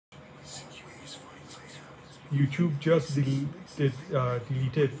YouTube just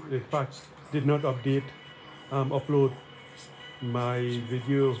deleted, in fact, did not upload my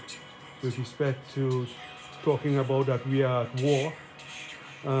video with respect to talking about that we are at war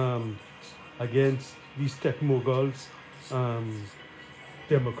against these tech moguls,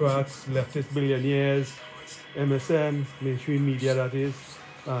 Democrats, leftist billionaires, MSM, mainstream media that is,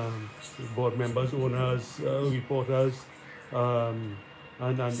 board members, owners, reporters, well,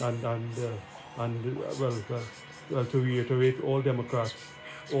 to reiterate, all Democrats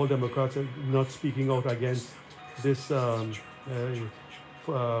are not speaking out against this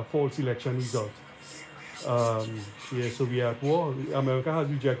false election result. Yeah, so we are at war. America has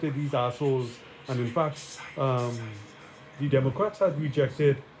rejected these assholes, and in fact, the Democrats had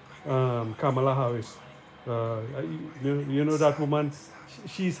rejected Kamala Harris. You know that woman,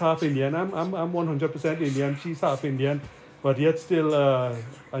 she's half Indian. I'm 100% Indian. She's half Indian, but yet still,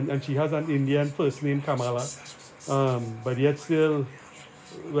 and she has an Indian first name, Kamala. But yet still,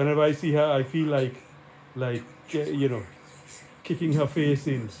 whenever I see her, I feel like you know, kicking her face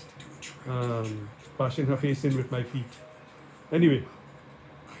in, bashing her face in with my feet. Anyway,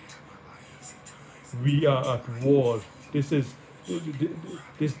 we are at war. This is war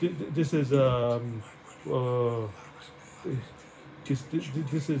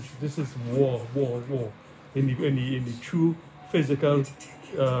in the true physical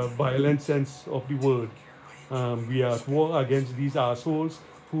violent sense of the word. We are at war against these assholes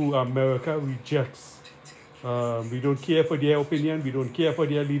who America rejects. We don't care for their opinion. We don't care for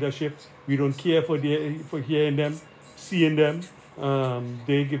their leadership. We don't care for hearing them, seeing them.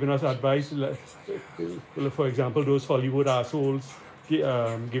 They're giving us advice. For example, those Hollywood assholes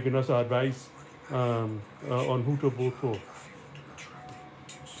giving us advice on who to vote for.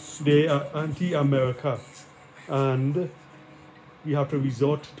 They are anti-America, and we have to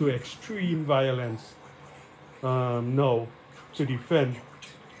resort to extreme violence now to defend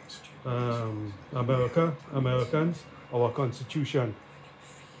America, Americans, our Constitution.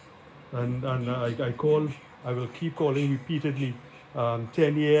 And I will keep calling repeatedly,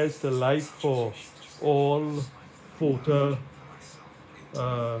 10 years to life for all voter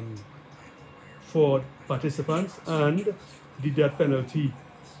fraud participants, and the death penalty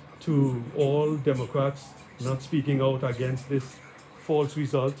to all Democrats not speaking out against this false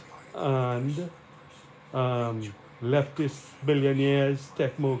result, and leftist billionaires,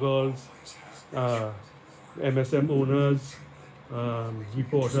 tech moguls, MSM owners,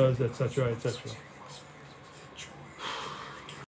 reporters, etc., etc.